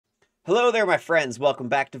Hello there, my friends. Welcome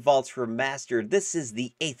back to Vaults Remastered. This is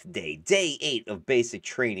the 8th day, day 8 of basic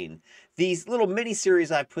training. These little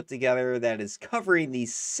mini-series I've put together that is covering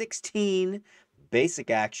these 16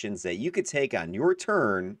 basic actions that you could take on your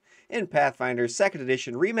turn in Pathfinder 2nd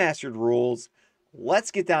Edition Remastered rules.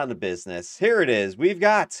 Let's get down to business. Here it is. We've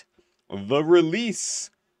got the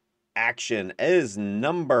release action is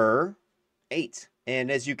number 8.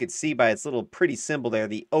 And as you can see by its little pretty symbol there,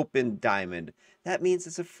 the open diamond. That means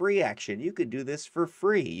it's a free action. You could do this for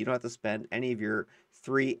free. You don't have to spend any of your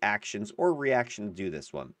 3 actions or reaction to do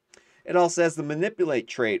this one. It also has the manipulate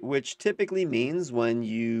trait, which typically means when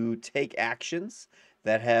you take actions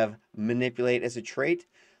that have manipulate as a trait,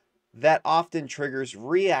 that often triggers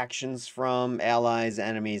reactions from allies,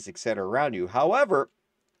 enemies, etc. around you. However,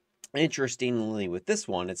 interestingly with this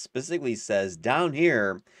one, it specifically says down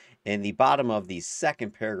here in the bottom of the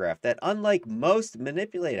second paragraph that unlike most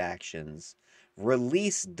manipulate actions,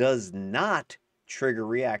 release does not trigger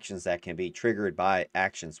reactions that can be triggered by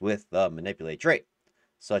actions with the manipulate trait,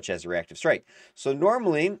 such as reactive strike. So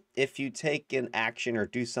normally, if you take an action or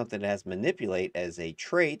do something that has manipulate as a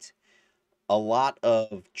trait, a lot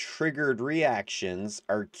of triggered reactions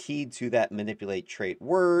are keyed to that manipulate trait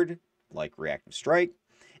word, like reactive strike,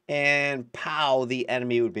 and pow, the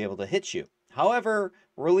enemy would be able to hit you. However,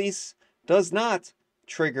 release does not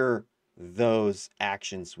trigger those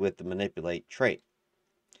actions with the manipulate trait.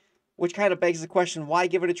 Which kind of begs the question, why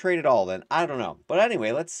give it a trait at all then? I don't know. But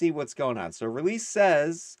anyway, let's see what's going on. So release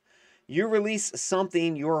says, you release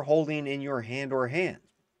something you're holding in your hand or hand.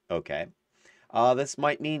 Okay. This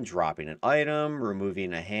might mean dropping an item,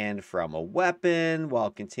 removing a hand from a weapon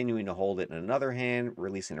while continuing to hold it in another hand,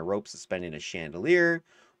 releasing a rope, suspending a chandelier,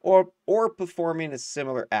 or performing a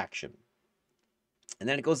similar action. And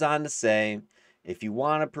then it goes on to say, if you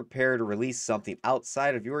want to prepare to release something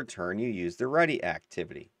outside of your turn, you use the ready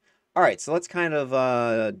activity. All right, so let's kind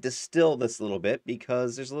of distill this a little bit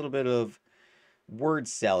because there's a little bit of word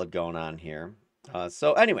salad going on here.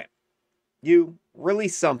 So anyway, you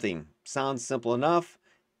release something. Sounds simple enough.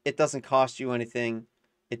 It doesn't cost you anything.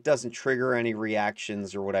 It doesn't trigger any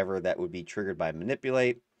reactions or whatever that would be triggered by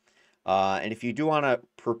manipulate. And if you do want to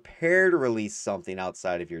prepare to release something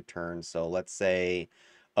outside of your turn, so let's say,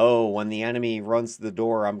 oh, when the enemy runs to the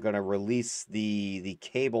door, I'm going to release the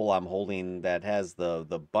cable I'm holding that has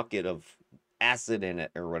the bucket of acid in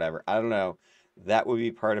it or whatever. I don't know. That would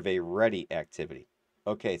be part of a ready activity.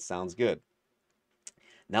 Okay, sounds good.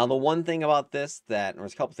 Now, the one thing about this that, or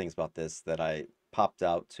there's a couple things about this that I popped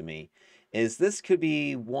out to me, is this could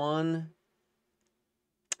be one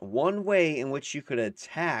way in which you could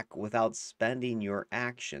attack without spending your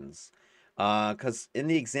actions. Because in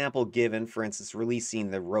the example given, for instance, releasing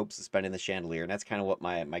the rope, suspending the chandelier, and that's kind of what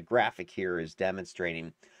my graphic here is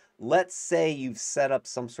demonstrating. Let's say you've set up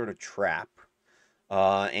some sort of trap,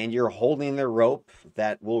 and you're holding the rope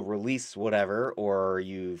that will release whatever, or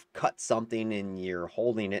you've cut something and you're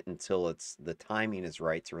holding it until the timing is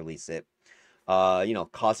right to release it.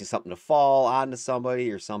 Causing something to fall onto somebody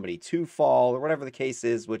or somebody to fall or whatever the case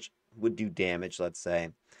is, which would do damage, let's say.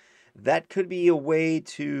 That could be a way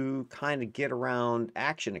to kind of get around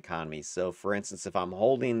action economy. So, for instance, if I'm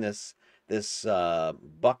holding this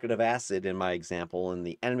bucket of acid in my example and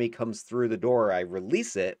the enemy comes through the door, I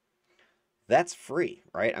release it, that's free,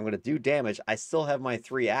 right? I'm going to do damage. I still have my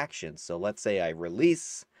 3 actions. So let's say I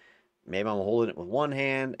release. Maybe I'm holding it with one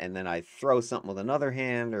hand and then I throw something with another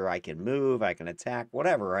hand, or I can move, I can attack,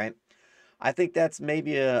 whatever, right? I think that's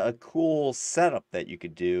maybe a cool setup that you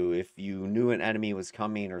could do if you knew an enemy was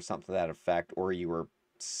coming or something to that effect, or you were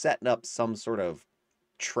setting up some sort of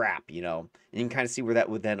trap, And you can kind of see where that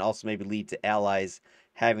would then also maybe lead to allies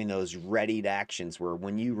having those readied actions where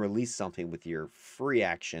when you release something with your free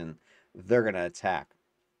action, they're going to attack.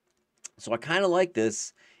 So I kind of like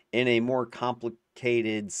this in a more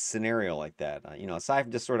complicated scenario like that. Aside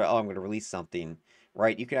from just sort of, oh, I'm going to release something,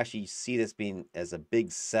 right? You can actually see this being as a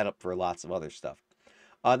big setup for lots of other stuff.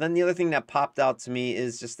 Then the other thing that popped out to me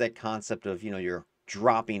is just that concept of, you're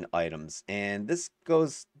dropping items. And this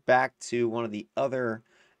goes back to one of the other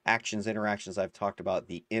interactions I've talked about,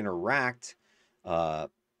 the interact. What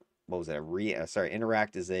was that?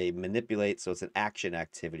 Interact is a manipulate, so it's an action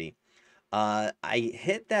activity. I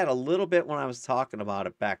hit that a little bit when I was talking about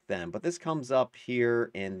it back then, but this comes up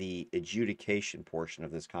here in the adjudication portion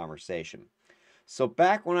of this conversation. So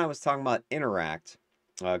back when I was talking about interact,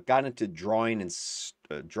 got into drawing and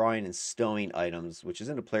stowing items, which is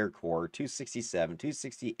into player core 267,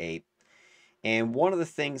 268. And one of the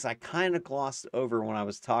things I kind of glossed over when I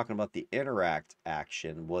was talking about the interact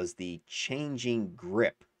action was the changing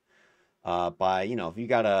grip. By, you know, if you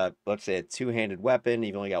got a, let's say, a two-handed weapon,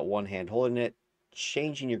 you've only got one hand holding it,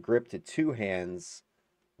 changing your grip to two hands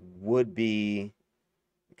would be,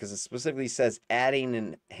 because it specifically says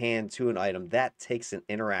adding a hand to an item, that takes an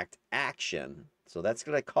interact action. So that's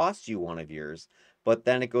going to cost you one of yours. But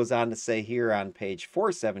then it goes on to say here on page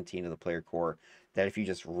 417 of the player core that if you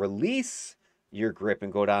just release your grip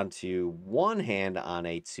and go down to one hand on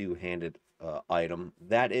a two-handed item,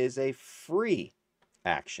 that is a free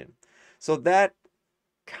action. So that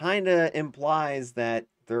kind of implies that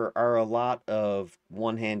there are a lot of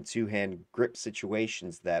one hand, two hand grip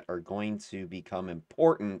situations that are going to become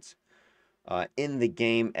important in the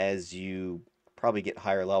game as you probably get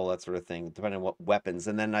higher level, that sort of thing, depending on what weapons.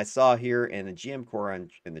 And then I saw here in the GM core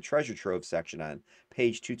in the treasure trove section on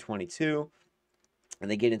page 222, and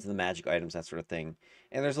they get into the magic items, that sort of thing.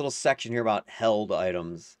 And there's a little section here about held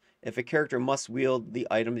items. If a character must wield the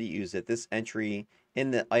item to use it, this entry in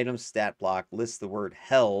the item stat block lists the word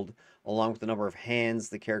held along with the number of hands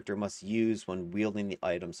the character must use when wielding the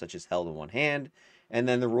item, such as held in one hand. And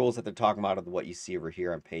then the rules that they're talking about are what you see over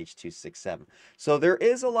here on page 267. So there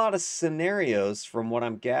is a lot of scenarios from what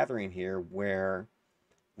I'm gathering here where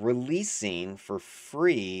releasing for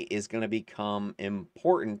free is going to become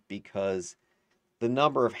important because the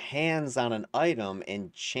number of hands on an item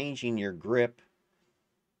and changing your grip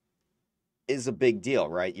is a big deal,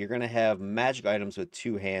 right? You're going to have magic items with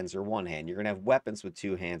two hands or one hand. You're going to have weapons with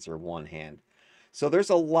two hands or one hand. So there's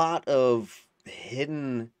a lot of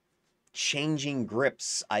hidden changing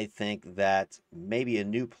grips, I think, that maybe a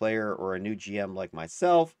new player or a new GM like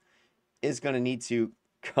myself is going to need to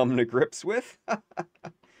come to grips with.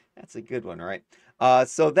 That's a good one, right?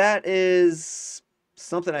 So that is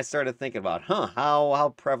something I started thinking about.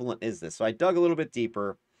 How prevalent is this? So I dug a little bit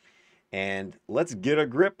deeper, and let's get a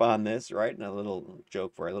grip on this, right? And a little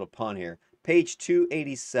joke for a little pun here. Page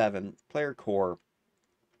 287, player core,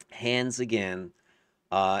 hands again.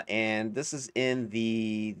 And this is in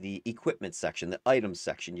the equipment section, the items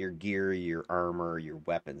section, your gear, your armor, your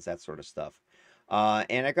weapons, that sort of stuff.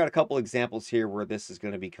 And I got a couple examples here where this is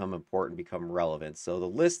going to become important, become relevant. So the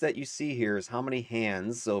list that you see here is how many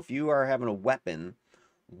hands. So if you are having a weapon,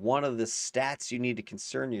 one of the stats you need to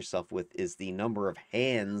concern yourself with is the number of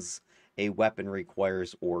hands a weapon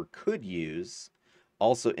requires or could use.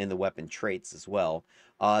 Also in the weapon traits as well.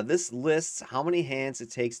 This lists how many hands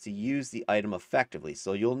it takes to use the item effectively.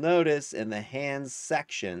 So you'll notice in the hands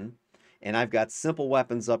section, and I've got simple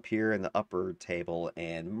weapons up here in the upper table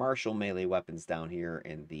and martial melee weapons down here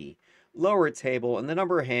in the lower table. And the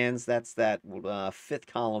number of hands, that's that fifth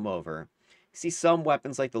column over. You see some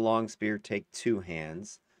weapons like the long spear take two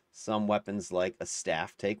hands. Some weapons like a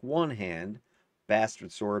staff take one hand.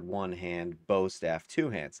 Bastard sword, one hand. Bow staff, two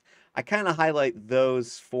hands. I kind of highlight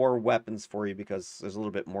those four weapons for you because there's a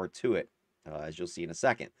little bit more to it, as you'll see in a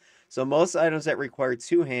second. So most items that require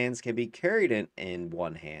two hands can be carried in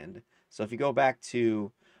one hand. So if you go back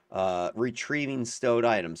to retrieving stowed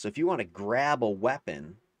items, so if you want to grab a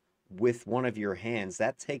weapon with one of your hands,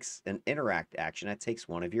 that takes an interact action. That takes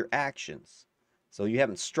one of your actions. So you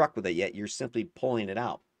haven't struck with it yet. You're simply pulling it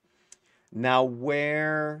out. Now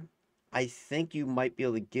where I think you might be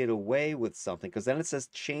able to get away with something, because then it says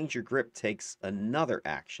change your grip takes another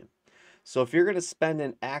action. So if you're going to spend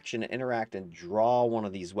an action to interact and draw one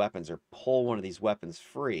of these weapons or pull one of these weapons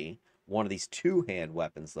free, one of these two-hand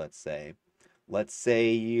weapons, let's say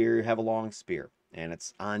you have a long spear and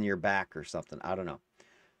it's on your back or something, I don't know.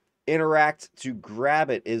 Interact to grab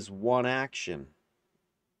it is one action,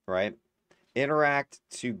 right? Interact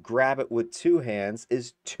to grab it with two hands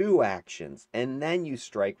is two actions, and then you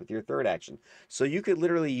strike with your third action. So you could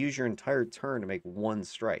literally use your entire turn to make one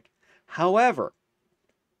strike. However,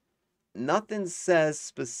 nothing says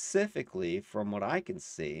specifically, from what I can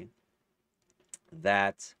see,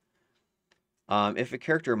 that if a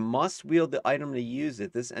character must wield the item to use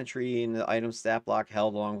it, this entry in the item stat block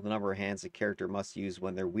held along with the number of hands the character must use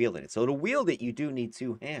when they're wielding it. So to wield it, you do need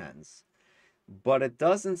two hands. But it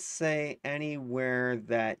doesn't say anywhere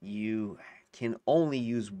that you can only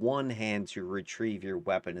use one hand to retrieve your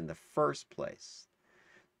weapon in the first place.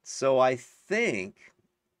 So I think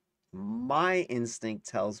my instinct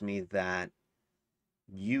tells me that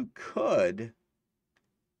you could,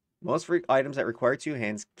 most items that require two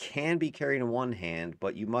hands can be carried in one hand,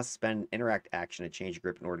 but you must spend an interact action to change your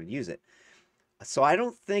grip in order to use it. So I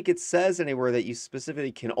don't think it says anywhere that you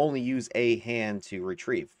specifically can only use a hand to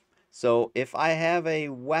retrieve. So if I have a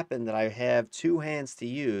weapon that I have two hands to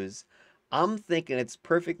use, I'm thinking it's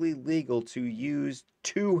perfectly legal to use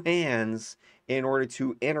two hands in order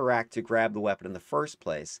to interact to grab the weapon in the first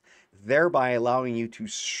place, thereby allowing you to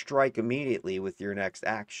strike immediately with your next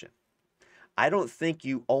action. I don't think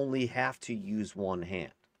you only have to use one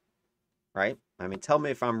hand, right? I mean, tell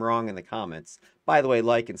me if I'm wrong in the comments. By the way,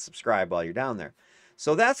 like and subscribe while you're down there.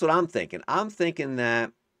 So that's what I'm thinking. I'm thinking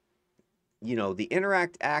that, you know, the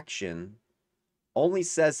interact action only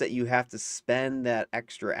says that you have to spend that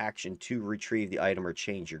extra action to retrieve the item or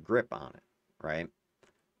change your grip on it, right?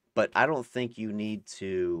 But I don't think you need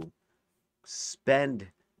to spend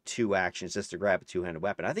 2 actions just to grab a two-handed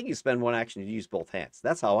weapon. I think you spend 1 action to use both hands.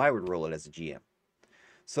 That's how I would rule it as a GM.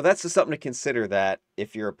 So that's just something to consider, that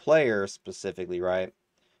if you're a player specifically, right,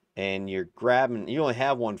 and you're grabbing, you only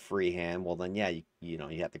have 1 free hand, well then, yeah, you know,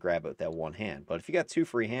 you have to grab it with that 1 hand. But if you got 2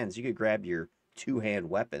 free hands, you could grab your 2-hand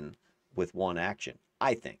weapon with 1 action,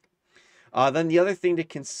 I think. Then the other thing to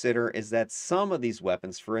consider is that some of these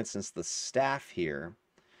weapons, for instance, the staff here,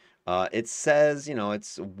 it says, you know,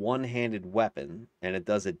 it's a one-handed weapon, and it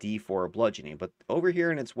does a D4 bludgeoning. But over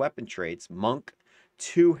here in its weapon traits, monk,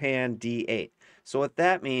 2-hand D8. So what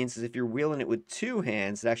that means is if you're wielding it with 2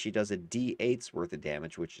 hands, it actually does a D8's worth of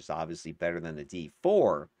damage, which is obviously better than a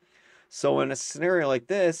D4. So in a scenario like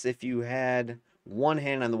this, if you had 1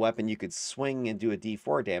 hand on the weapon, you could swing and do a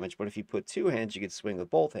D4 damage. But if you put 2 hands, you could swing with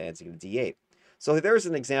both hands and get a D8. So there's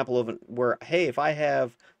an example of where, hey, if I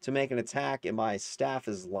have to make an attack and my staff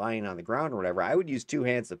is lying on the ground or whatever, I would use 2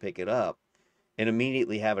 hands to pick it up and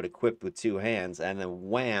immediately have it equipped with 2 hands and then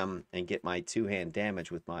wham and get my 2-hand damage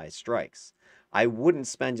with my strikes. I wouldn't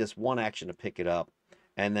spend just 1 action to pick it up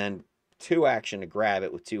and then 2 action to grab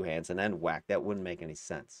it with 2 hands and then whack. That wouldn't make any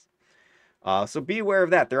sense. So be aware of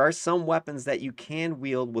that. There are some weapons that you can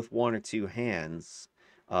wield with 1 or 2 hands.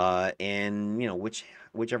 And, you know,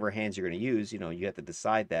 whichever hands you're going to use, you know, you have to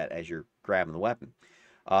decide that as you're grabbing the weapon.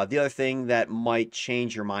 The other thing that might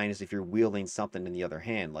change your mind is if you're wielding something in the other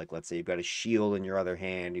hand. Like, let's say you've got a shield in your other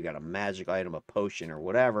hand, you got a magic item, a potion, or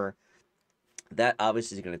whatever. That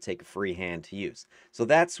obviously is going to take a free hand to use. So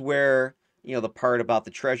that's where, you know, the part about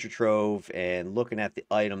the treasure trove and looking at the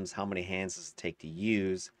items, how many hands does it take to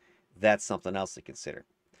use, that's something else to consider.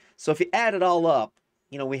 So if you add it all up,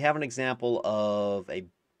 you know, we have an example of a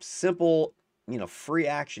simple, you know, free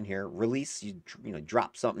action here. Release, you know,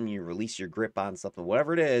 drop something, you release your grip on something,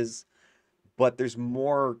 whatever it is. But there's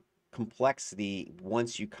more complexity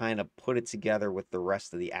once you kind of put it together with the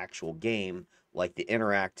rest of the actual game, like the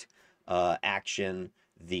interact action,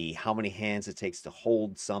 the how many hands it takes to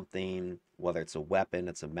hold something, whether it's a weapon,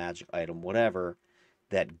 it's a magic item, whatever,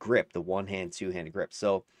 that grip, the 1-hand, 2-handed grip.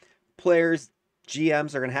 So players,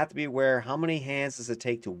 GMs are going to have to be aware, how many hands does it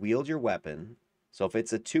take to wield your weapon? So if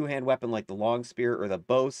it's a 2-hand weapon like the long spear or the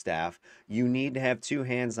bow staff, you need to have 2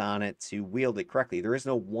 hands on it to wield it correctly. There is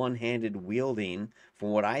no one-handed wielding from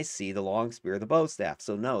what I see, the long spear or the bow staff.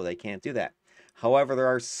 So no, they can't do that. However, there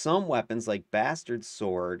are some weapons like Bastard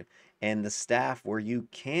Sword and the staff where you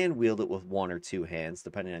can wield it with 1 or 2 hands,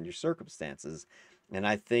 depending on your circumstances. And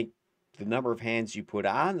I think the number of hands you put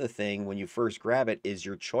on the thing when you first grab it is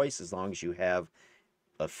your choice, as long as you have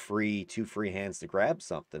a 2 free hands to grab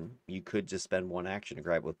something. You could just spend 1 action to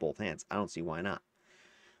grab it with both hands. I don't see why not.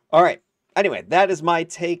 All right. Anyway, that is my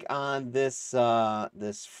take on this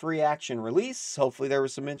this free action release. Hopefully there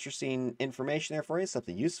was some interesting information there for you,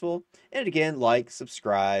 something useful. And again, like,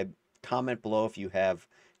 subscribe, comment below if you have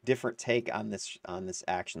different take on this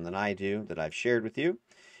action than I do, that I've shared with you.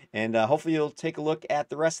 And hopefully you'll take a look at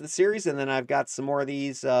the rest of the series. And then I've got some more of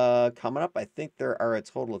these coming up. I think there are a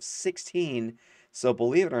total of 16. So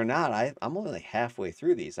believe it or not, I'm only like halfway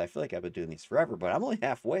through these. I feel like I've been doing these forever, but I'm only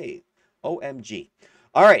halfway. OMG.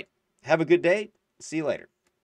 All right. Have a good day. See you later.